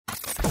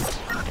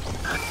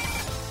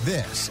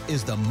This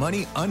is the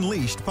Money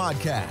Unleashed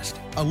podcast,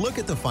 a look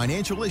at the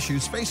financial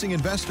issues facing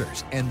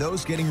investors and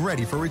those getting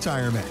ready for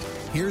retirement.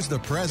 Here's the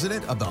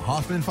president of the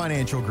Hoffman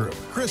Financial Group,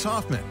 Chris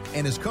Hoffman,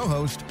 and his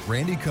co-host,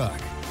 Randy Cook.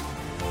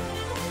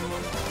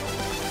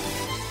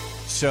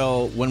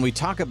 So when we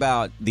talk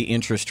about the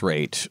interest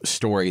rate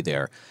story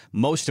there,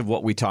 most of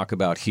what we talk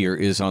about here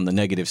is on the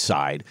negative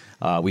side.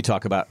 We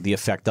talk about the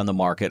effect on the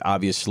market.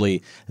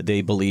 Obviously,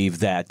 they believe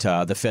that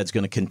the Fed's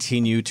going to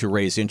continue to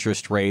raise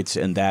interest rates,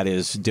 and that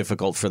is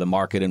difficult for the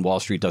market, and Wall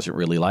Street doesn't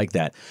really like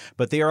that.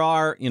 But there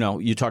are,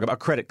 you talk about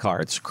credit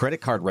cards. Credit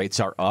card rates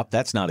are up.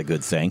 That's not a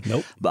good thing.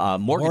 Nope.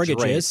 Mortgages,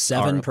 rates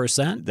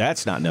 7%.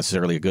 That's not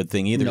necessarily a good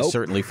thing either, Nope.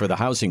 certainly for the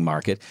housing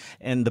market.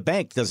 And the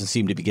bank doesn't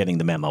seem to be getting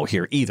the memo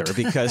here either,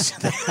 because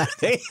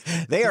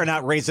they are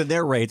not raising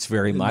their rates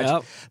very much.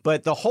 Nope.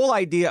 But the whole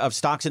idea of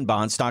stocks and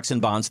bonds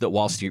that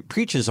Wall Street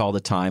preaches all the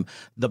time,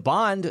 the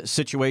bond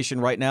situation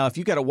right now, if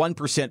you've got a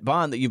 1%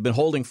 bond that you've been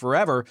holding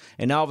forever,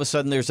 and now all of a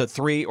sudden there's a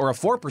 3 or a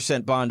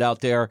 4% bond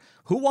out there,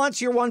 who wants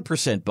your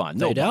 1% bond?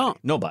 They don't.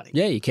 Nobody.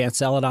 Yeah, you can't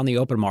sell it on the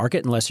open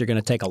market unless you're going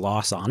to take a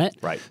loss on it.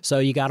 Right. So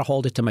you got to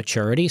hold it to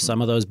maturity.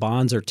 Some of those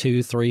bonds are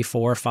 2, 3,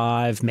 4,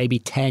 5, maybe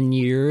 10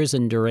 years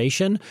in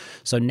duration.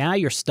 So now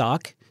you're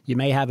stuck. You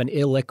may have an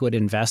illiquid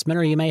investment,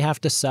 or you may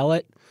have to sell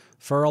it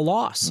for a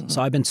loss. Mm-hmm.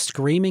 So I've been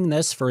screaming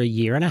this for a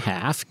year and a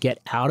half.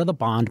 Get out of the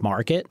bond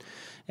market.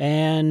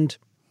 And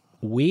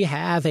we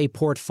have a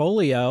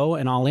portfolio,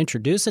 and I'll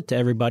introduce it to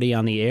everybody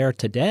on the air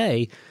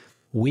today.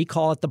 We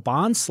call it the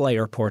Bond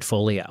Slayer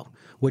portfolio,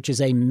 which is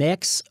a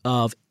mix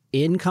of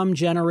income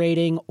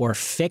generating or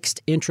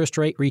fixed interest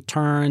rate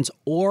returns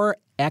or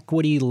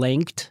equity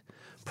linked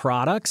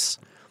products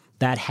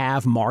that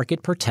have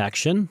market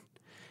protection,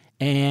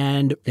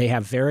 and they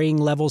have varying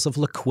levels of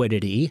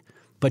liquidity.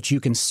 But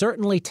you can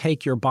certainly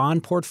take your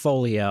bond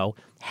portfolio,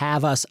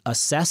 have us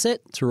assess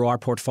it through our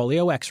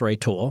Portfolio X-ray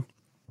tool.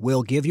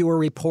 We'll give you a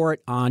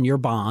report on your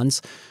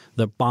bonds,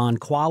 the bond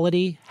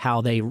quality,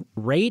 how they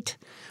rate.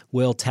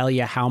 We'll tell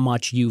you how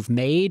much you've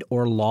made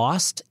or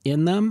lost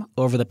in them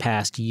over the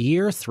past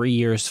year, 3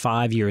 years,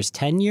 5 years,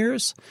 10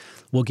 years.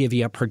 We'll give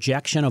you a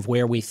projection of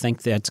where we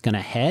think that's going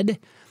to head.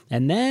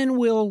 And then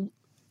we'll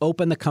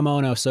open the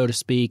kimono, so to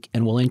speak,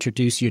 and we'll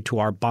introduce you to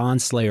our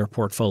Bond Slayer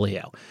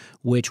portfolio,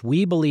 which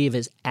we believe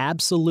is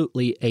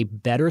absolutely a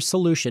better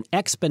solution,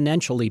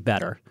 exponentially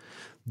better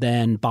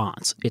than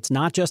bonds. It's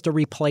not just a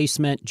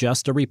replacement,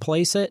 just to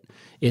replace it.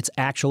 It's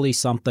actually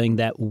something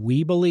that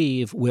we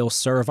believe will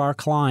serve our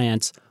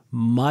clients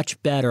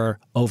much better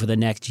over the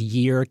next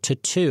year to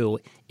two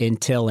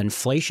until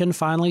inflation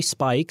finally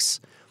spikes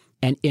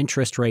and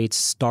interest rates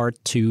start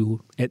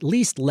to at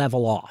least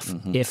level off,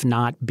 if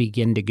not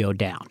begin to go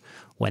down.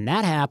 When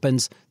that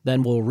happens,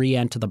 then we'll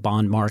re-enter the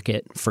bond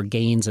market for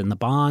gains in the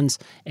bonds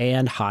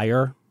and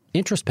higher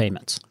interest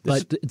payments.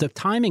 But the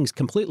timing's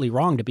completely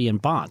wrong to be in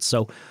bonds.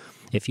 So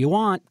if you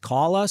want,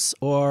 call us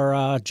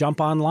or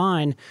jump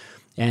online,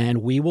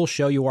 and we will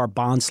show you our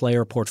Bond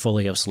Slayer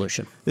portfolio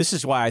solution. This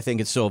is why I think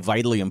it's so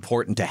vitally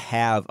important to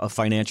have a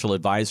financial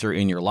advisor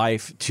in your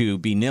life to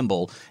be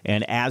nimble.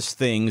 And as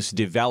things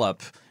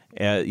develop,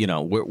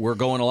 we're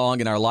going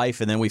along in our life,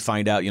 and then we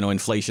find out,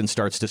 inflation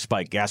starts to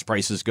spike, gas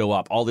prices go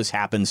up. All this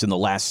happens in the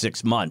last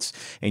 6 months.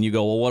 And you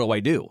go, well, what do I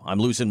do? I'm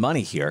losing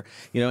money here.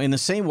 In the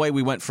same way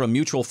we went from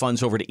mutual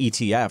funds over to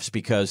ETFs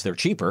because they're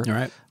cheaper. All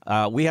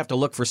right. We have to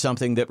look for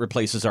something that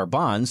replaces our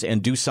bonds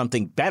and do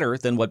something better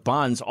than what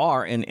bonds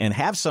are, and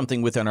have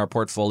something within our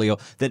portfolio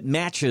that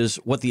matches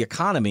what the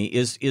economy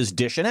is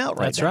dishing out right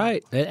now. That's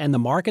right. And the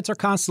markets are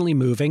constantly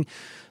moving.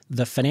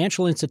 The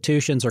financial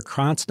institutions are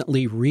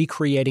constantly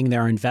recreating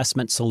their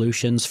investment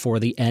solutions for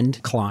the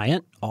end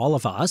client, all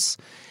of us.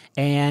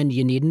 And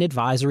you need an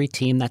advisory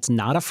team that's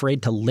not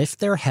afraid to lift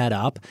their head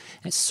up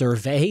and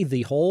survey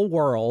the whole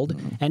world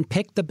and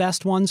pick the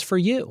best ones for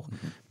you.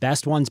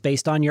 Best ones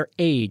based on your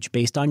age,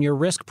 based on your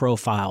risk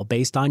profile,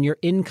 based on your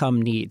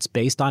income needs,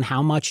 based on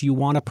how much you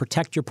want to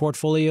protect your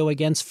portfolio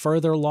against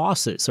further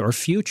losses or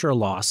future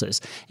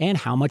losses, and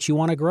how much you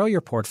want to grow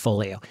your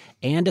portfolio,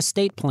 and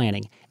estate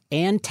planning,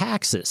 and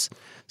taxes.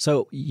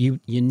 So you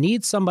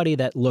need somebody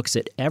that looks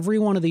at every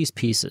one of these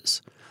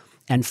pieces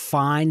and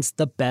finds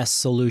the best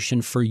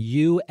solution for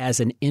you as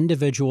an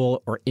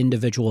individual or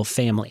individual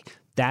family.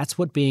 That's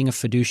what being a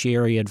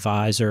fiduciary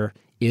advisor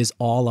is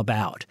all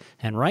about.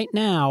 And right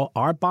now,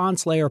 our Bond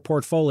Slayer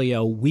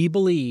portfolio, we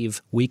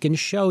believe we can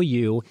show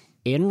you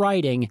in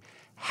writing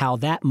how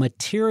that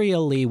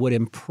materially would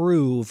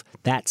improve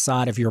that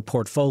side of your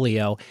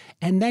portfolio.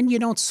 And then you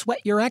don't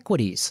sweat your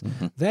equities.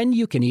 Then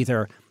you can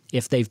either,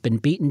 if they've been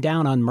beaten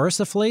down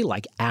unmercifully,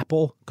 like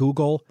Apple,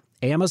 Google,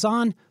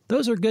 Amazon,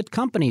 those are good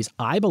companies,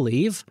 I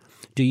believe.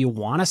 Do you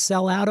want to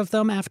sell out of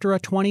them after a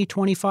 20,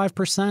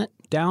 25%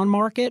 down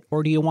market,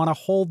 or do you want to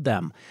hold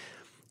them?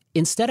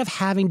 Instead of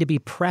having to be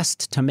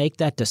pressed to make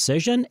that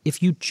decision,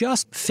 if you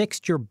just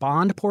fixed your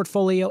bond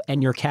portfolio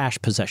and your cash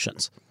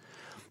positions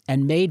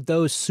and made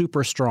those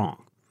super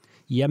strong,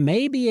 you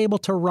may be able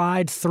to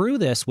ride through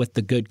this with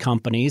the good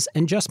companies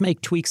and just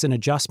make tweaks and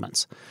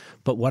adjustments.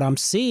 But what I'm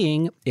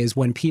seeing is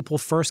when people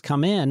first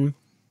come in,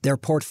 Their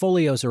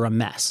portfolios are a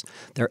mess.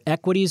 Their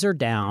equities are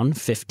down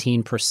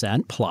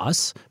 15%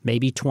 plus,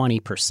 maybe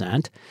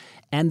 20%.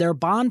 And their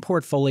bond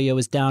portfolio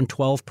is down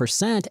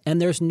 12%,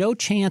 and there's no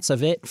chance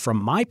of it,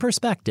 from my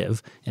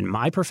perspective, in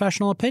my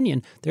professional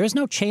opinion, there's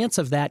no chance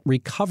of that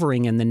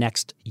recovering in the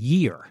next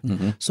year.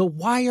 So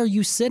why are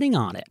you sitting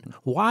on it?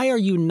 Why are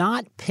you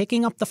not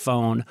picking up the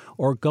phone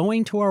or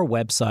going to our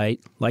website,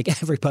 like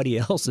everybody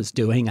else is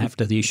doing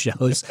after these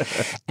shows,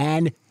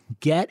 and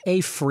get a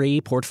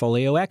free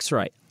Portfolio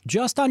X-ray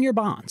just on your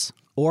bonds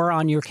or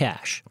on your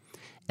cash?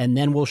 And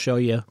then we'll show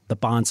you the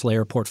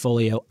BondSlayer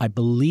portfolio. I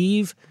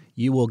believe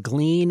you will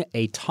glean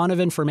a ton of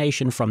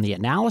information from the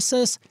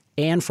analysis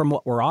and from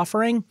what we're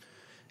offering.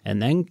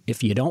 And then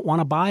if you don't want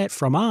to buy it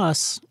from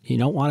us, you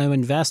don't want to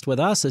invest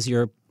with us as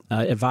your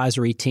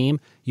advisory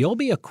team, you'll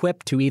be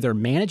equipped to either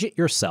manage it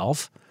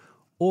yourself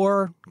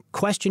or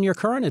question your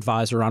current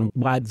advisor on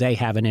why they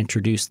haven't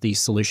introduced these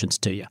solutions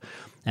to you.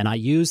 And I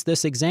use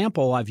this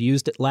example. I've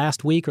used it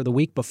last week or the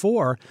week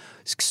before.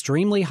 This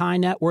extremely high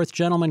net worth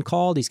gentleman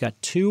called. He's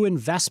got 2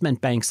 investment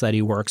banks that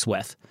he works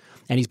with.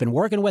 And he's been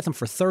working with them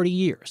for 30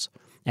 years.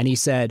 And he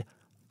said,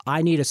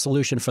 I need a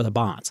solution for the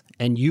bonds.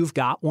 And you've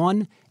got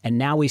one. And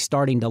now he's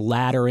starting to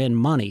ladder in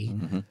money.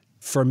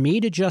 For me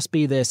to just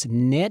be this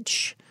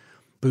niche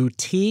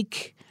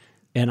boutique,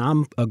 and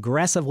I'm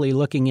aggressively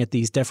looking at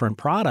these different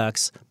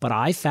products, but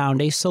I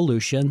found a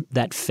solution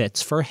that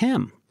fits for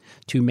him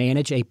to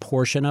manage a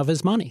portion of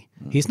his money.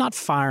 He's not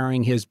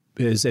firing his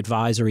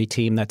advisory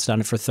team that's done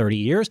it for 30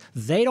 years.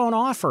 They don't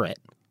offer it,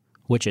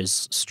 which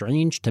is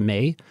strange to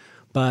me.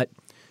 But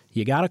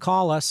you got to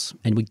call us,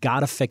 and we got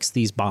to fix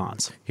these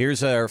bonds.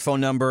 Here's our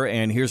phone number,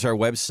 and here's our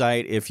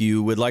website. If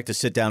you would like to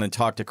sit down and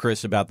talk to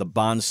Chris about the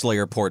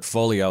BondSlayer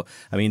portfolio,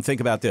 I mean,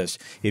 think about this.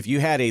 If you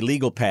had a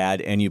legal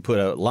pad and you put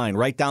a line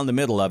right down the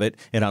middle of it,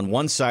 and on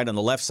one side, on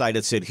the left side,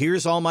 it said,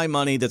 here's all my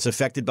money that's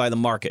affected by the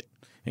market.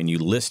 And you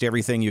list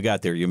everything you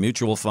got there, your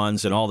mutual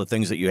funds and all the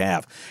things that you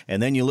have.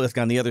 And then you look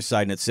on the other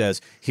side, and it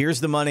says,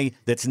 here's the money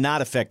that's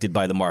not affected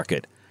by the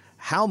market.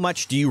 How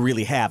much do you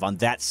really have on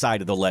that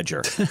side of the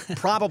ledger?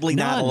 Probably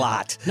not a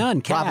lot. None,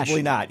 cash.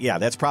 Probably not. Yeah,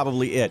 that's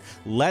probably it.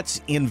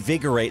 Let's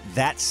invigorate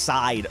that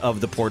side of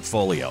the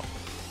portfolio.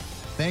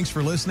 Thanks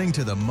for listening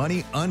to the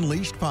Money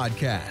Unleashed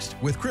podcast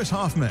with Chris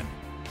Hoffman.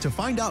 To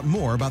find out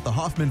more about the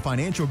Hoffman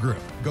Financial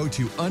Group, go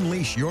to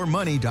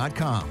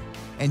unleashyourmoney.com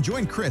and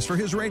join Chris for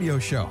his radio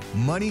show,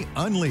 Money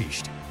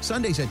Unleashed,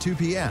 Sundays at 2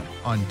 p.m.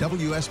 on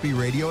WSB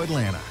Radio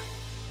Atlanta.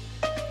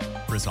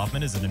 Chris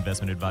Hoffman is an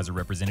investment advisor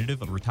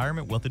representative of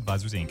Retirement Wealth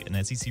Advisors, Inc.,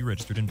 an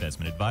SEC-registered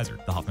investment advisor.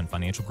 The Hoffman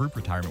Financial Group,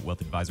 Retirement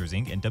Wealth Advisors,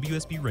 Inc., and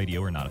WSB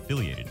Radio are not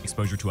affiliated.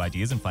 Exposure to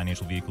ideas and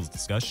financial vehicles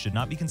discussed should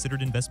not be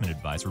considered investment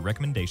advice or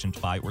recommendation to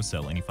buy or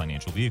sell any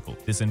financial vehicle.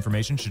 This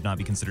information should not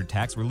be considered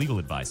tax or legal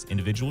advice.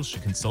 Individuals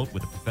should consult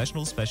with a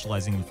professional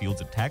specializing in the fields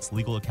of tax,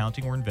 legal,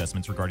 accounting, or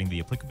investments regarding the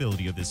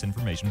applicability of this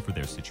information for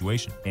their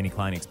situation. Any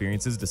client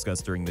experiences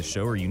discussed during this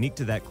show are unique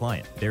to that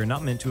client. They are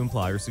not meant to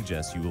imply or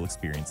suggest you will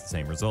experience the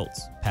same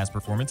results. Past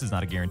performance is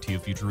not a guarantee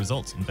of future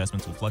results.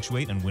 Investments will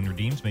fluctuate, and when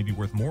redeemed may be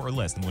worth more or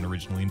less than when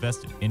originally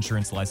invested.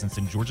 Insurance licensed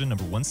in Georgia,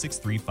 number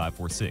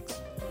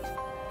 163546.